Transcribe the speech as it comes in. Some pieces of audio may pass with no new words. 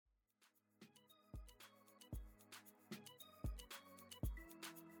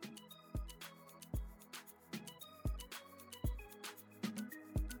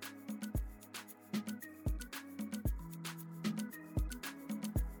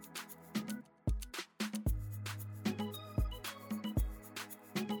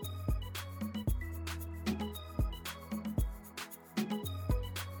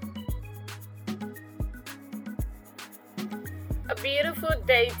A beautiful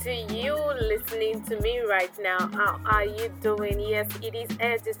day to you listening to me right now. How are you doing? Yes, it is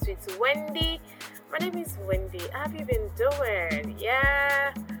Edges with Wendy. My name is Wendy. How have you been doing?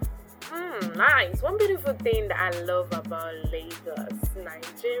 Yeah. Nice. One beautiful thing that I love about Lagos,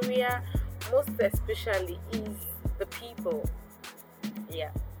 Nigeria, most especially is the people. Yeah.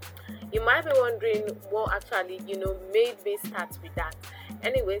 You might be wondering what actually, made me start with that.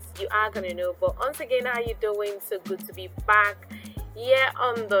 Anyways, you are gonna know. But once again, how you doing? So good to be back here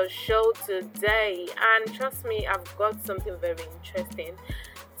on the show today. And trust me, I've got something very interesting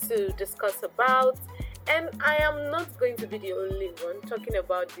to discuss about. And I am not going to be the only one talking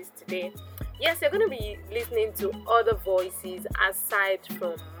about this today. Yes, you're going to be listening to other voices aside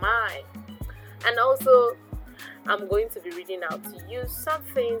from mine. And also, I'm going to be reading out to you some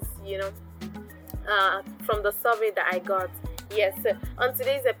things, from the survey that I got. Yes, on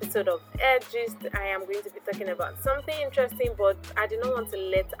today's episode of Edges, I am going to be talking about something interesting, but I do not want to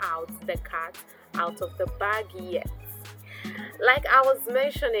let out the cat out of the bag yet. Like I was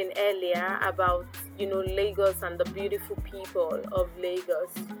mentioning earlier about, Lagos and the beautiful people of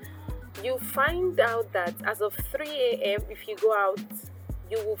Lagos, you find out that as of 3 a.m., if you go out,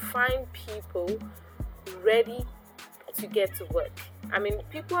 you will find people ready to get to work. I mean,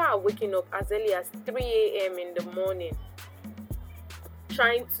 people are waking up as early as 3 a.m. in the morning,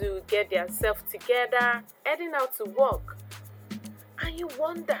 trying to get themselves together, heading out to work. And you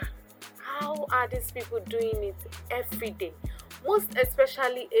wonder, how are these people doing it every day? Most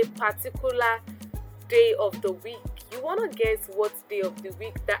especially a particular day of the week. You want to guess what day of the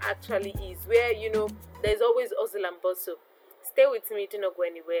week that actually is, where, there's always hustle and bustle. Stay with me, do not go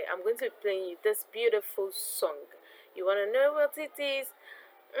anywhere. I'm going to be playing you this beautiful song. You want to know what it is?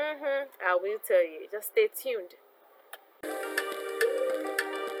 I will tell you. Just stay tuned.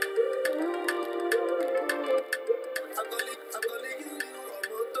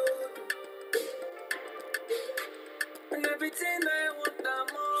 Everything I want, I'm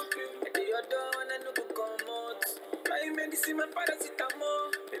up. At the other and I no go come out. I medicine, my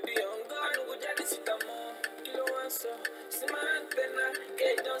paracetamol. Baby, on God, I no go jadisitamo. Kilo answer. See my antenna,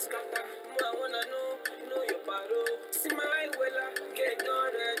 get down scatter. I wanna know your paro. See my eye, get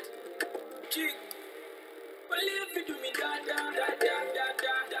done red. Chick. Only if you do me da da da da da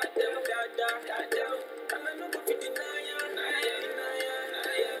da da da da da da. And I no go fit deny ya.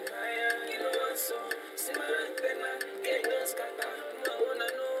 Kilo answer. See my antenna, get down scatter. I wanna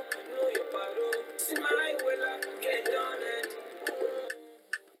know your paro. See my eye, get done red.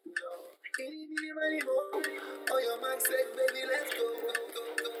 Oh, your man said, baby, let's go.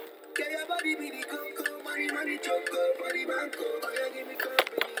 Get your body be the coco, money choco, body banco. Oh, yeah, give me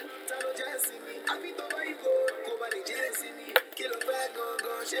company. Tano Jesse me, I be to my go by the Jesse me. Kill a bag, go,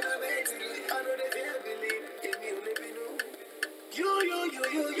 she na mentally. I know they can't believe, give me only be no. You.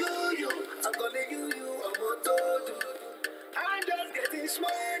 I'm calling you, I'm a todo. I'm just getting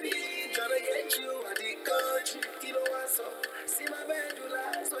money, tryna get you at the country. Kilo waso, see my pendula,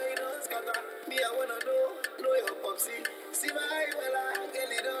 so you don't scatter. Me, I wanna know your popsy. See my eye, I get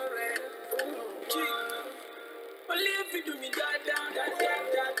it all red. Only if you do me da.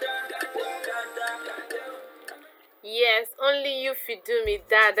 Yes, only you fit do me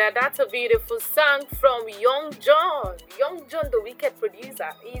dada. That's a beautiful song from Young John. Young John, the wicked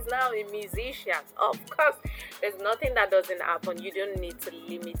producer, he's now a musician. Of course, there's nothing that doesn't happen. You don't need to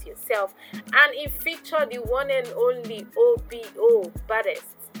limit yourself. And it featured the one and only OBO, baddest.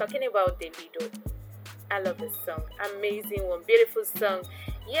 Talking about Davido. I love this song. Amazing one. Beautiful song.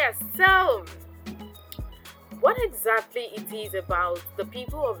 Yes, so what exactly it is about the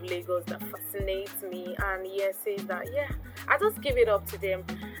people of Lagos that fascinates me, and says that I just give it up to them.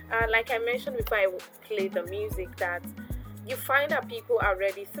 Like I mentioned before I play the music, that you find that people are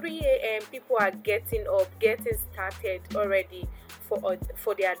ready 3 a.m. People are getting up, getting started already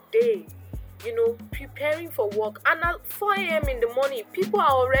for their day, preparing for work. And at 4 a.m. in the morning, people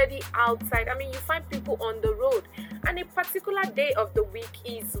are already outside. I mean, you find people on the road, and a particular day of the week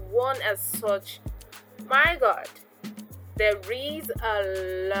is one as such. My God, there is a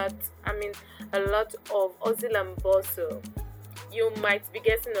lot of hustle and bustle. You might be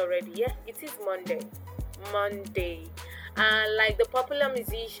guessing already. Yeah, it is Monday. And like the popular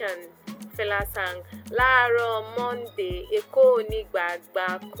musician Fela sang, Láàárọ̀ Monday, Èkó ò ní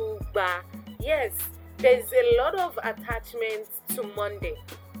gbàgbà kúgbà. Yes, there's a lot of attachment to Monday.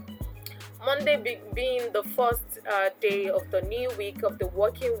 Monday being the first day of the new week, of the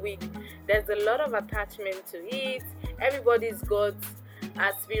working week, there's a lot of attachment to it. Everybody's got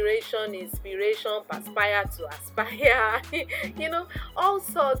aspiration, inspiration, perspire to aspire, all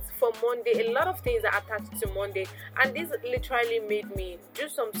sorts for Monday. A lot of things are attached to Monday, and this literally made me do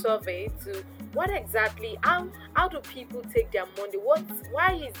some survey to what exactly, how do people take their Monday?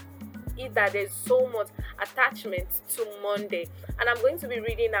 Why is it that there's so much attachment to Monday? And I'm going to be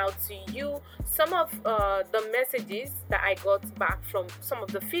reading out to you some of the messages that I got back from some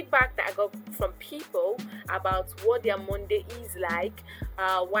of the feedback that I got from people about what their Monday is like.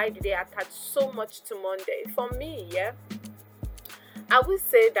 Why do they attach so much to Monday? For me, I would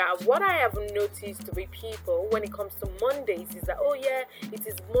say that what I have noticed with people when it comes to Mondays is that, oh yeah, it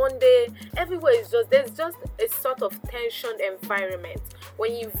is Monday. Everywhere is there's just a sort of tensioned environment.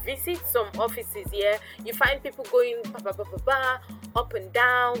 When you visit some offices, you find people going up and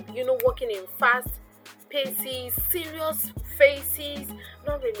down, walking in fast paces, serious faces,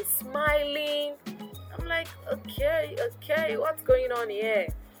 not really smiling. I'm like, okay, what's going on here?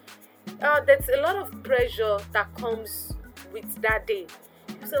 There's a lot of pressure that comes with that day.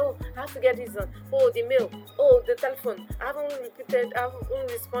 So I have to get this done. Oh, the mail. Oh, the telephone. I haven't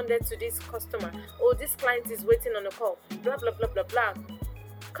responded to this customer. Oh, this client is waiting on a call. Blah blah blah blah blah.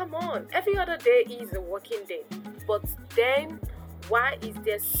 Come on. Every other day is a working day. But then why is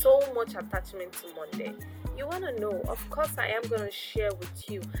there so much attachment to Monday? You want to know? Of course I am going to share with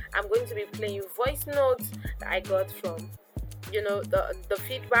you. I'm going to be playing voice notes that I got from the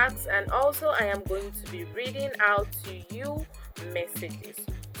feedbacks, and also I am going to be reading out to you messages.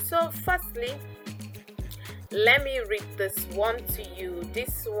 So firstly, let me read this one to you.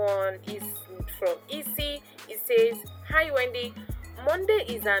 This one is from Easy. It says, "Hi Wendy, Monday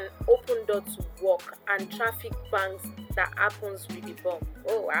is an open door to work and traffic bangs that happens with the bomb."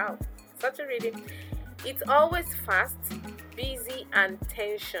 Oh wow, such a reading. It's always fast, busy and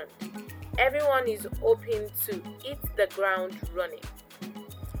tension. Everyone is hoping to hit the ground running.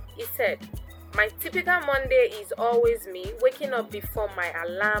 He said, "My typical Monday is always me waking up before my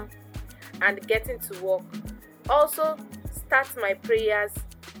alarm and getting to work. Also, start my prayers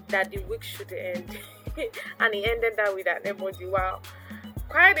that the week should end." And he ended that with an emoji. Wow,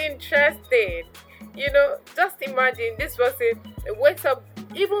 quite interesting. Just imagine this person wakes up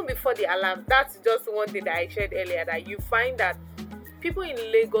even before the alarm. That's just one thing that I shared earlier, that you find that people in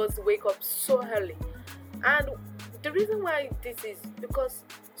Lagos wake up so early. And the reason why this is because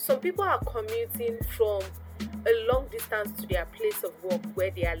some people are commuting from a long distance to their place of work where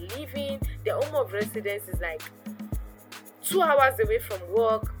they are living. Their home of residence is like 2 hours away from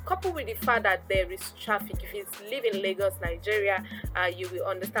work, coupled with the fact that there is traffic. If you live in Lagos, Nigeria, you will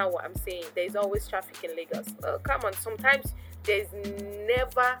understand what I'm saying. There is always traffic in Lagos. Come on, sometimes there's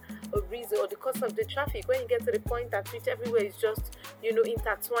never a reason or the cause of the traffic. When you get to the point at which everywhere is just,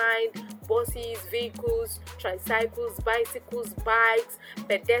 intertwined, buses, vehicles, tricycles, bicycles, bikes,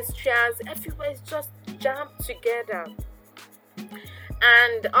 pedestrians, everywhere is just jammed together.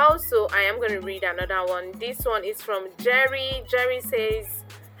 And also, I am going to read another one. This one is from Jerry. Jerry says,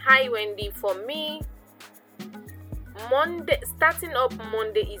 "Hi Wendy, for me, starting up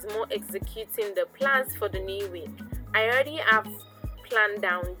Monday is more executing the plans for the new week. I already have planned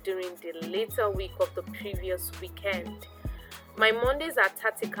down during the later week of the previous weekend. My Mondays are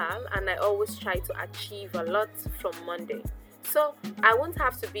tactical and I always try to achieve a lot from Monday. So I won't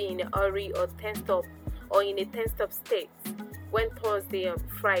have to be in a hurry or in a tensed up state when Thursday and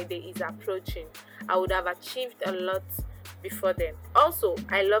Friday is approaching. I would have achieved a lot before then. Also,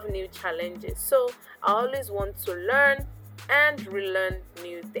 I love new challenges, so I always want to learn and relearn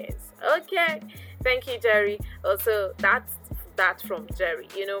new things." Okay, thank you, Jerry. Also, that's that from Jerry.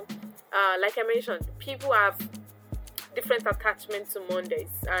 Like I mentioned, people have different attachment to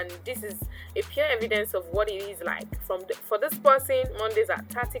Mondays, and this is a pure evidence of what it is like. For this person, Mondays are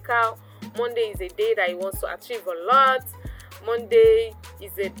tactical. Monday is a day that he wants to achieve a lot. Monday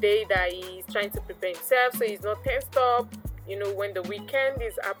is a day that he's trying to prepare himself so he's not tensed up, when the weekend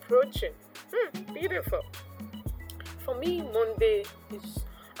is approaching. Beautiful. For me,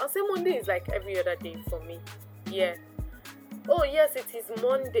 I'll say Monday is like every other day for me. Yeah. Oh yes, it is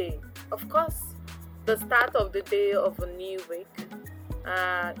Monday. Of course, the start of the day of a new week.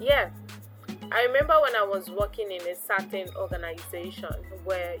 Yeah. I remember when I was working in a certain organization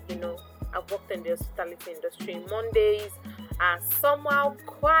where, I worked in the hospitality industry. Mondays are somehow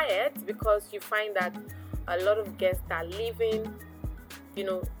quiet because you find that a lot of guests are leaving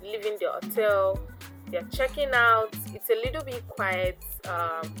the hotel. They're checking out. It's a little bit quiet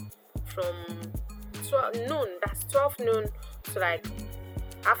from 12 noon. That's 12 noon to like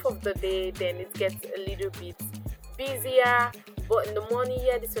half of the day. Then it gets a little bit busier. But in the morning,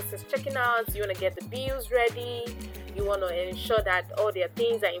 this person's checking out. You want to get the bills ready. You want to ensure that all their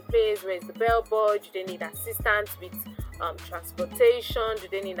things are in place. Where's the bellboy? Do they need assistance with transportation? Do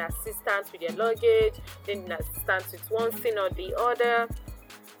they need assistance with their luggage? Do they need assistance with one thing or the other?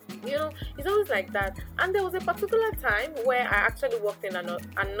 It's always like that. And there was a particular time where I actually worked in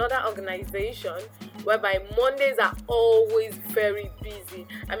another organization whereby Mondays are always very busy.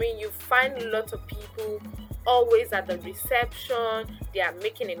 I mean, you find a lot of people always at the reception. They are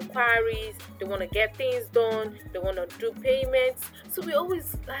making inquiries, they want to get things done, they want to do payments. So we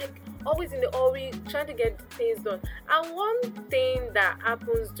always in the hurry trying to get things done. And one thing that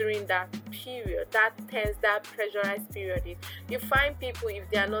happens during that period, that tense, that pressurized period, is you find people, if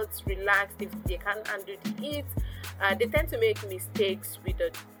they are not relaxed, if they can't handle the heat, they tend to make mistakes with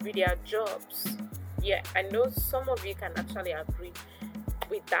their jobs. Yeah, I know some of you can actually agree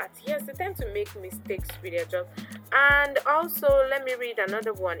with that. Yes, they tend to make mistakes with their job. And also, let me read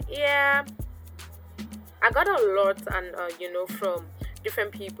another one here. I got a lot, and from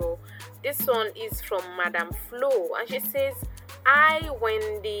different people. This one is from Madam Flo, and she says, "Hi,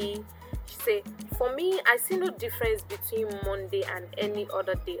 Wendy." She say, "For me, I see no difference between Monday and any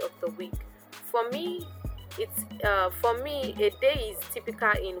other day of the week. For me, a day is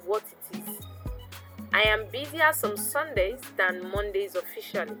typical in what it is. I am busier some Sundays than Mondays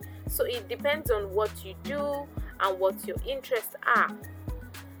officially. So it depends on what you do and what your interests are."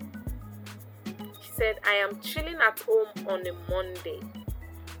 She said, "I am chilling at home on a Monday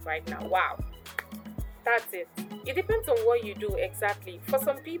right now." Wow. That's it. It depends on what you do exactly. For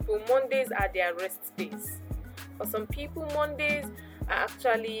some people, Mondays are their rest days. For some people, Mondays are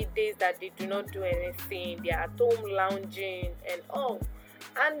actually days that they do not do anything. They are at home lounging and all.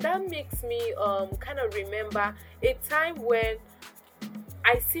 And that makes me kind of remember a time when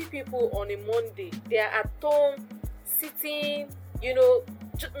I see people on a Monday. They are at home sitting,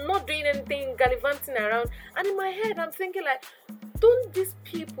 not doing anything, gallivanting around. And in my head, I'm thinking like, don't these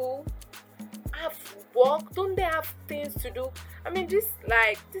people have work? Don't they have things to do? I mean, this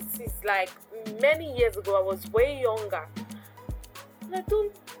is like many years ago. I was way younger. Like,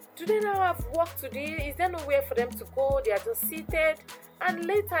 do they now have work to do? Is there nowhere for them to go? They are just seated. And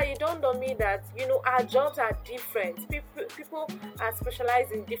later it dawned on me that our jobs are different. People are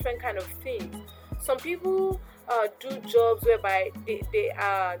specialized in different kind of things. Some people do jobs whereby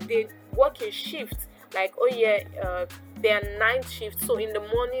they work in shifts. Like they are night shifts. So in the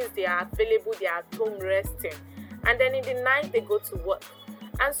mornings they are available, they are at home resting, and then in the night they go to work.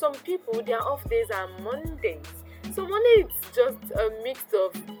 And some people, their off days are Mondays. So Monday is just a mix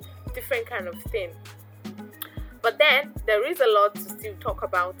of different kind of thing. But then there is a lot to still talk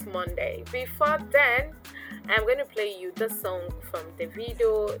about Monday. Before then, I'm going to play you the song from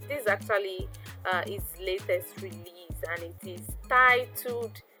Davido. This is actually his latest release, and it is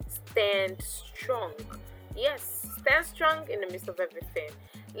titled "Stand Strong." Yes, stand strong in the midst of everything.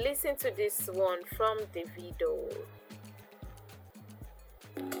 Listen to this one from Davido.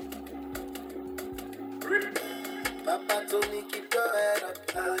 Papa told me keep your head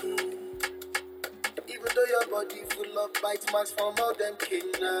up high. Even though your body full of bite marks from all them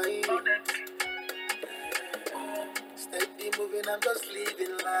canines. Steady moving, I'm just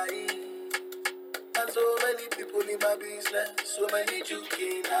living life. And so many people in my business, so many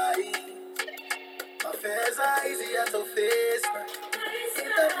joking eyes. My affairs are easier to face now. In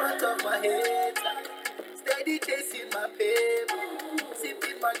the front of my head, steady chasing my paper.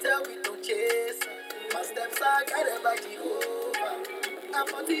 Sipping my tail with no chaser. My steps are guided by Jehovah. I'm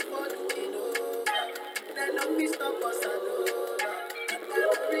 44 looking over. Then no peace, no bossa nova. And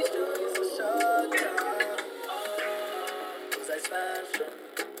every show is a short time. Cause I stand strong.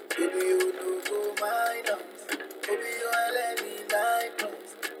 Baby, you know go mind us. Baby, you let me nine plus.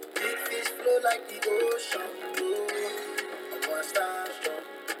 Big fish flow like the ocean. Oh, I want to stand strong.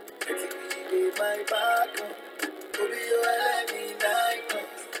 Let me my back up. Baby, you let me nine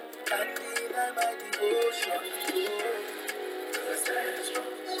plus. Can't deny my devotion. Oh, I stand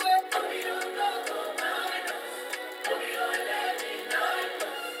strong. Baby, you know go mind us. Baby, you let me nine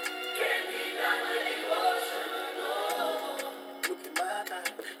plus. Can't deny my devotion. Look in my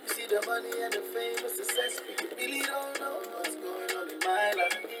eye. You see the money and the fame, the success. You really don't know what's going on in my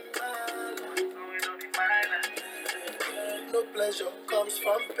life. No pleasure comes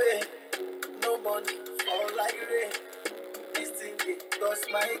from pain. No money fall like rain. This thing it cost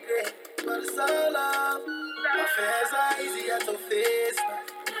my grain. But it's all love. My fears are easier to face now.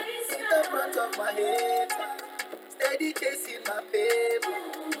 In the front of my head. Steady chasing my paper.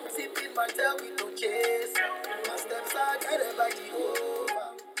 Sipping my tail with no chaser. My steps are guided by Jehovah.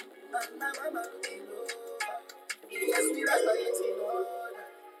 And my mama looking over. Yes, we are getting older.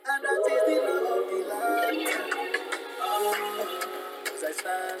 And that is the law of the land.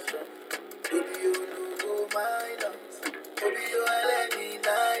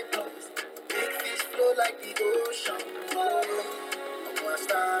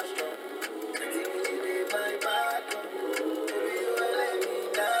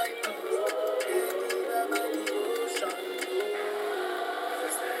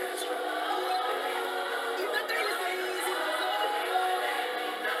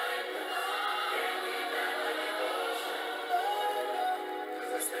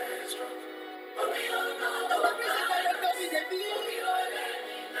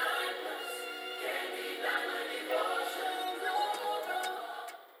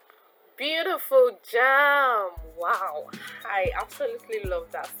 Beautiful Jam. Wow, I absolutely love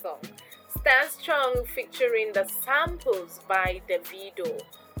that song. Stand Strong featuring the samples by Davido.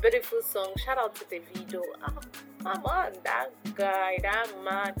 Beautiful song. Shout out to Davido. Oh, come on, that guy, that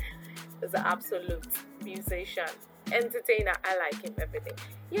man is an absolute musician, entertainer. I like him, everything.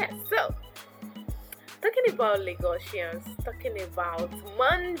 Yes, so talking about Lagosians, talking about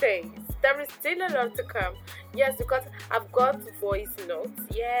Mondays, there is still a lot to come. Yes, because I've got voice notes,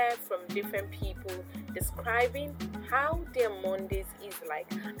 yeah, from different people describing how their Mondays is like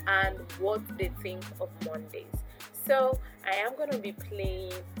and what they think of Mondays. So I am going to be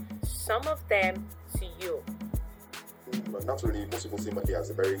playing some of them to you. Naturally, most people see Monday as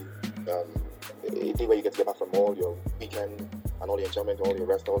a very a day where you get to get back from all your weekend and all your enjoyment, all your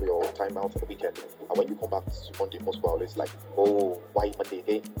rest, all your time out for the weekend. And when you come back to Monday, most people are always like, "Oh, why Monday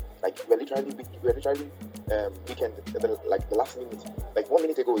again?" Like we're literally weekend. Like the last minute, like 1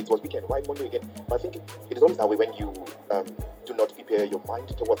 minute ago it was weekend. Why Monday again? But I think it is always that way when you do not prepare your mind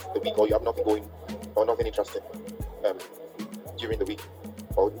towards the week, or you have nothing going or nothing interesting during the week,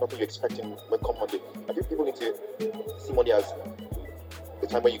 or nothing you're expecting when come Monday. I think people need to see Monday as the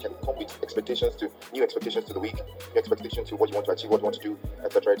time where you can come with new expectations to the week, new expectations to what you want to achieve, what you want to do,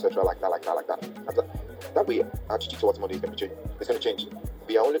 etc., like that. And that way, attitude towards Monday is going to change. It's going to change.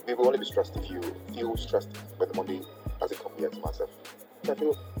 We will only be stressed if you feel stressed when the Monday doesn't come here to myself. So I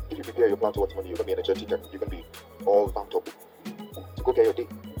feel if you prepare your plan towards Monday, you're going to be energetic and you're going to be all vamped up to go get your day.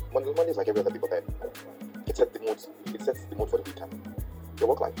 Monday is like every other people then. It sets the mood for the weekend. Your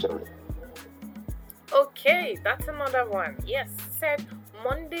work life generally. Okay, that's another one. Yes,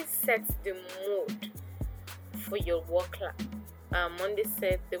 Monday sets the mood for your work life. Monday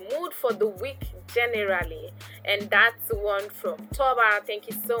sets the mood for the week generally, and that's one from Toba. Thank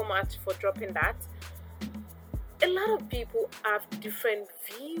you so much for dropping that. A lot of people have different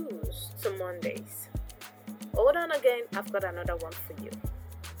views to Mondays. Hold on again, I've got another one for you.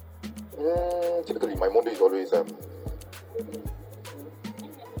 Typically, my Monday is always I'm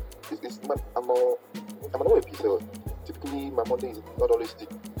an OAP, so typically my Monday is not always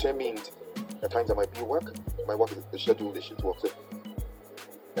determined. At times I might be at work. My work is the schedule, the shift work. So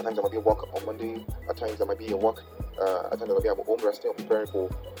at times I might be at work on Monday. At times I might be at work. At times I might be at home resting or preparing for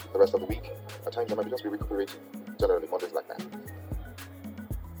the rest of the week. At times I might just be recuperating. Generally, Mondays like that.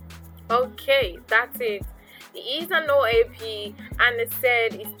 Okay, that's it. He is an OAP and it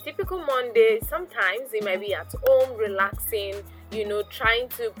said it's typical Monday. Sometimes he might be at home relaxing, trying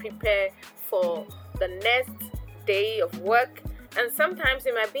to prepare for the next day of work. And sometimes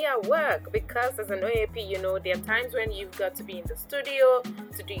it might be at work because as an OAP, there are times when you've got to be in the studio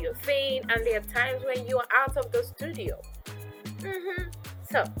to do your thing, and there are times when you are out of the studio.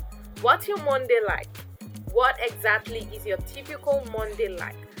 So, what's your Monday like? What exactly is your typical Monday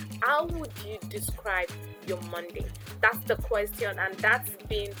like? How would you describe your Monday? That's the question, and that's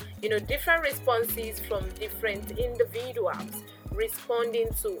been, different responses from different individuals responding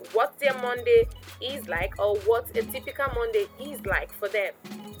to what their Monday is like or what a typical Monday is like for them.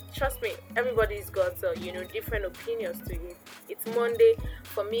 Trust me, everybody's got different opinions to it. It's Monday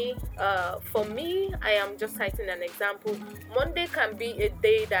for me. I am just citing an example. Monday can be a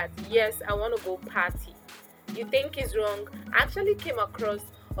day that yes, I want to go party. You think is wrong. I actually came across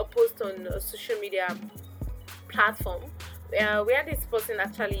a post on a social media platform where this person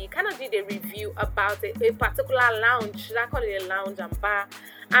actually kind of did a review about a particular lounge. I call it a lounge and bar,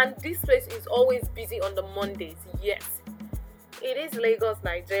 and this place is always busy on the Mondays. Yes, it is Lagos,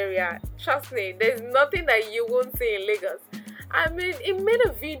 Nigeria. Trust me, there's nothing that you won't see in Lagos. I mean, it made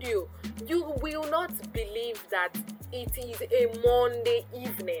a video. You will not believe that it is a Monday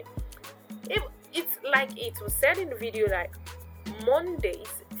evening. It's like it was said in the video, like Mondays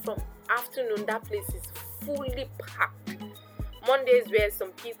from afternoon, that place is fully packed. Mondays where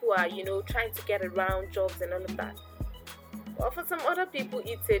some people are, trying to get around jobs and all of that. But for some other people,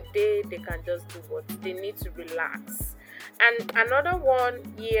 it's a day they can just do what they need to relax. And another one,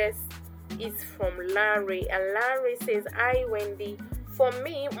 yes, is from Larry. And Larry says, "Hi, Wendy. For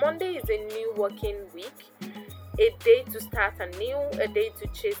me, Monday is a new working week. A day to start anew, a day to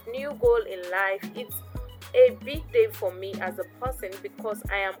chase new goal in life. It's a big day for me as a person because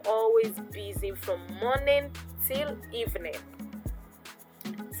I am always busy from morning till evening."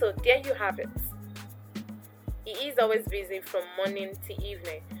 So there you have it. He is always busy from morning to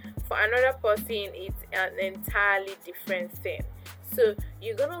evening. For another person, it's an entirely different thing. So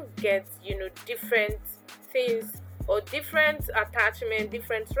you're gonna get, different things or different attachment,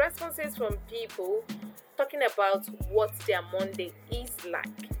 different responses from people talking about what their Monday is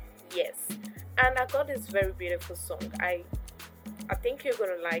like. Yes. And I got this very beautiful song. I I think you're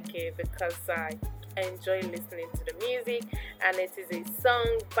gonna like it because I enjoy listening to the music, and it is a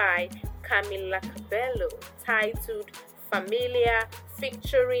song by Camila Cabello titled Familia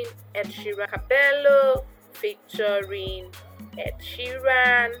featuring Ed Sheeran. Cabello featuring Ed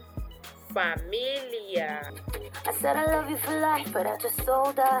Sheeran, Familia. I said I love you for life, but I just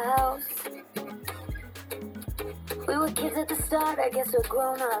sold our house. We were kids at the start, I guess we're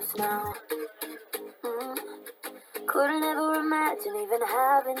grown-ups now. Couldn't ever imagine even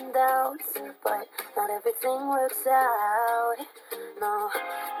having doubts, but not everything works out. No,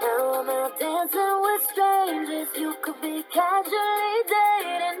 now I'm out dancing with strangers. You could be casually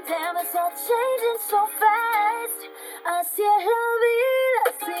dating. Damn, it's all changing so fast. Así es la vida,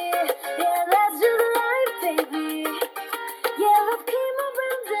 sí. Yeah, that's just life, baby. Yeah, love came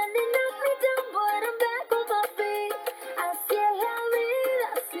around and it knocked me down, but I'm back on my feet. Así es la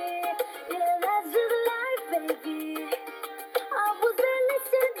vida, sí. Yeah, that's just life, baby. I was barely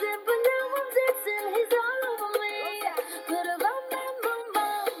standing, but now I'm dancing. He's all over me. Ba-da-bum, bum, bum,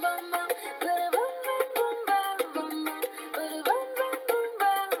 bum, bum, bum. Ba-da-bum, bum, bum, bum, bum, bum. Ba-da-bum, bum, bum,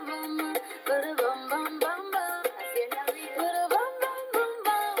 bum, bum, bum. Ba-da-bum, bum, bum, bum. Ba-da-bum, bum, bum,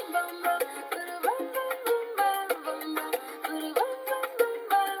 bum, bum, bum. Ba-da-bum, bum, bum, bum, bum, bum. Ba-da-bum, bum, bum,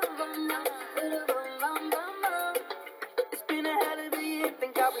 bum, bum, bum. Ba-da-bum, bum, bum, bum. It's been a hell of a year,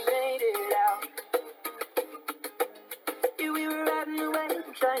 thank God we made it out. Yeah, we were riding away,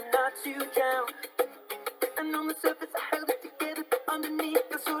 trying not to drown. And on the surface, I held it together, but underneath,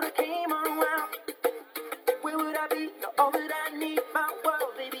 the sort of came unwound. Where would I be? You're all that I need, my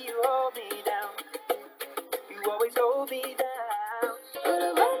world, baby, you hold me down. You always hold me down.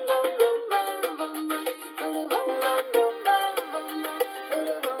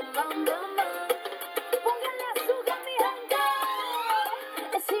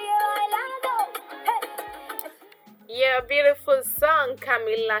 Yeah, beautiful song,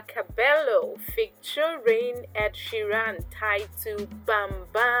 Camila Cabello featuring Ed Sheeran titled Bam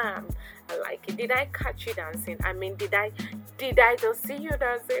Bam. I like it. Did I catch you dancing? I mean, did I just see you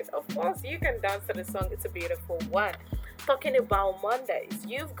dancing? Of course, you can dance to the song. It's a beautiful one. Talking about Mondays,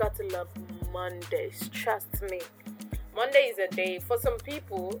 you've got to love Mondays. Trust me. Monday is a day for some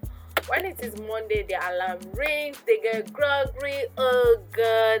people. When it is Monday, the alarm rings, they get groggy. Oh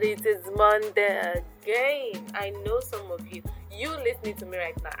God, it is Monday again. I know some of you listening to me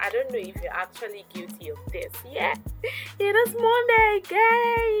right now, I don't know if you're actually guilty of this. Yeah, it is Monday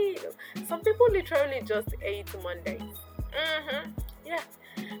again. Some people literally just hate Mondays. Yeah,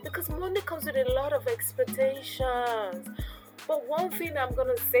 because Monday comes with a lot of expectations. But one thing I'm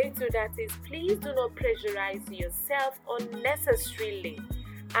going to say to that is, please do not pressurize yourself unnecessarily.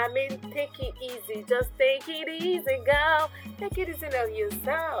 I mean, take it easy. Just take it easy, girl. Take it easy on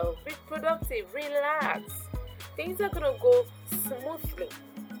yourself. Be productive. Relax. Things are going to go smoothly.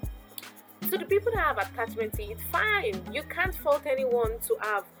 So the people that have attachment to it, fine. You can't fault anyone to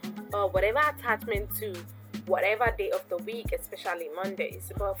have whatever attachment to whatever day of the week, especially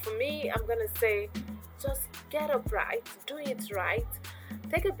Mondays. But for me, I'm going to say, just get up right. Do it right.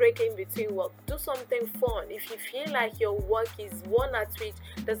 Take a break in between work. Do something fun. If you feel like your work is one at which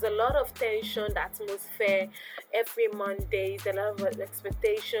there's a lot of tension, the atmosphere every Monday, there's a lot of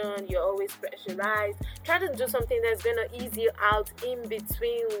expectation, you're always pressurized. Try to do something that's going to ease you out in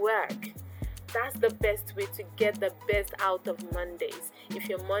between work. That's the best way to get the best out of Mondays. If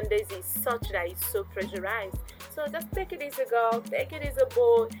your Mondays is such that it's so pressurized. So just take it easy, girl. Take it easy,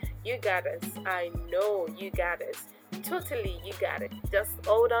 boy. You got us. I know you got us. Totally, you got it. Just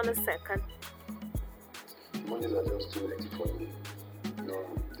hold on a second. Mondays are just too late for me. You know,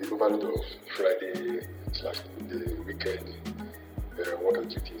 the overload of Friday / the weekend work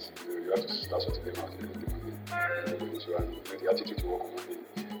activities. You have to start sorting them out every Monday. So, and the attitude to work on Monday.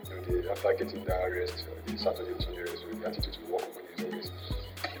 After getting that rest, the Saturday and Sunday rest, the attitude to work on Monday is always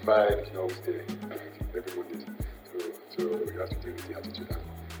the vibe is always there every Monday. So you have to deal with the attitude and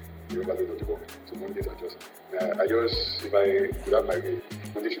the overload of the work. So Mondays are just, if I could have my way,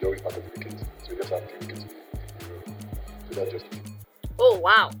 Monday should always part of the weekend. So just have the weekend. So that's just. Oh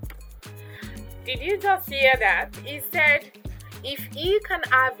wow! Did you just hear that? He said, if he can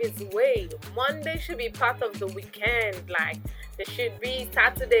have his way, Monday should be part of the weekend. Like, there should be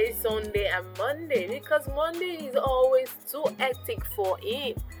Saturday, Sunday, and Monday, because Monday is always too hectic for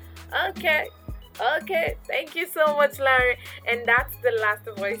him. Okay, thank you so much, Larry. And that's the last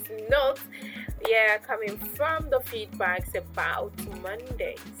voice note. Yeah, coming from the feedbacks about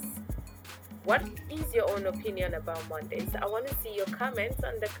Mondays. What is your own opinion about Mondays? I want to see your comments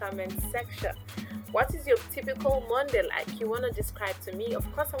on the comment section. What is your typical Monday like? You want to describe to me? Of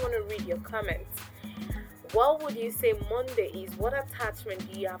course, I want to read your comments. What would you say Monday is? What attachment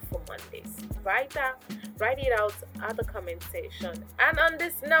do you have for Mondays? Write it out at the comment section. And on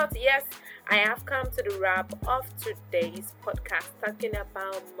this note, yes, I have come to the wrap of today's podcast talking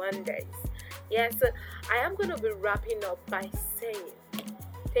about Mondays. Yes, I am going to be wrapping up by saying,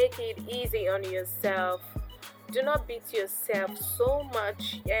 take it easy on yourself. Do not beat yourself so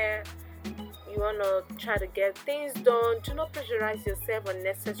much. Yeah, you want to try to get things done. Do not pressurize yourself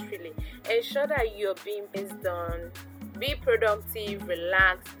unnecessarily. Ensure that you're being things done. Be productive,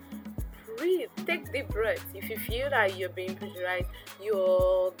 relax, breathe, take deep breaths. If you feel that you're being pressurized,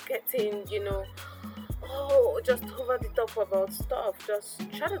 you're getting, just over the top about stuff, just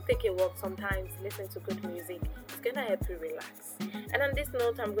try to take a walk sometimes, listen to good music. It's gonna help you relax. And on this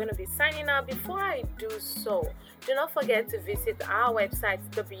note, I'm gonna be signing out. Before I do so, do not forget to visit our website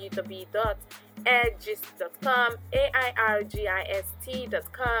www.airgist.com,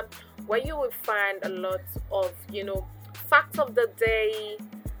 airgist.com, where you will find a lot of facts of the day,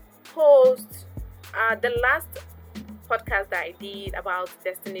 posts. The last podcast that I did about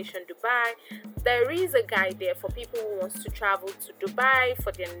Destination Dubai, there is a guide there for people who wants to travel to Dubai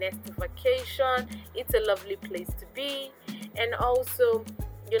for their next vacation. It's a lovely place to be. And also,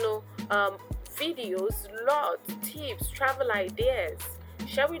 videos, lots, tips, travel ideas.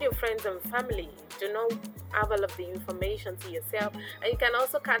 Share with your friends and family. Do not have all of the information to yourself. And you can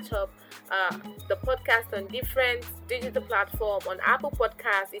also catch up the podcast on different digital platforms. On Apple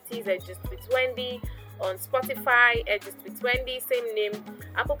Podcasts, it is Just with Wendy. On Spotify, Just with Wendy, same name.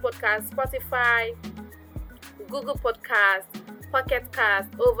 Apple Podcasts, Spotify, Google Podcasts, Pocket Cast,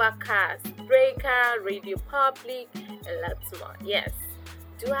 Overcast, Breaker, Radio Public, and lots more. Yes.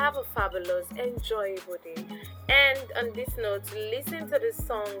 Do have a fabulous, enjoyable day. And on this note, listen to the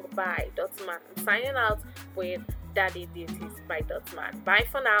song by Dotman. I'm signing out with Daddy Duties by Dotman. Bye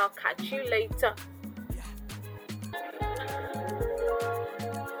for now. Catch you later.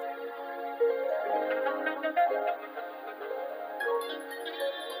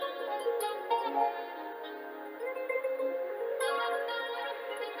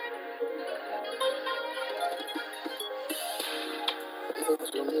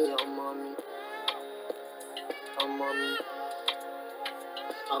 To me, mommy, mommy.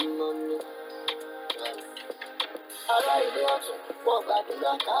 Ará ilé ọ̀tún, wọ́n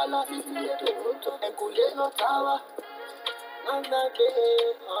gbàdúrà ká lọ́fíìsì ètò òótọ́, ẹ̀kúnlé ló ta wá. Má gbàgbé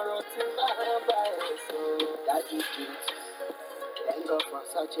ọ̀rọ̀ tí bá bá ẹ̀ sọ. Daddy duty, thank God for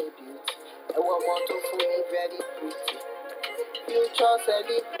such a beauty. Ẹ̀wọ̀n ọmọ tó fún mi very pretty. Future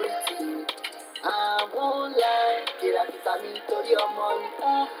celebrity. Àwọn ńlá kìràkìtà mi torí ọmọ ni.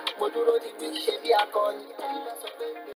 Mo dúró digbí ṣe bí akọni.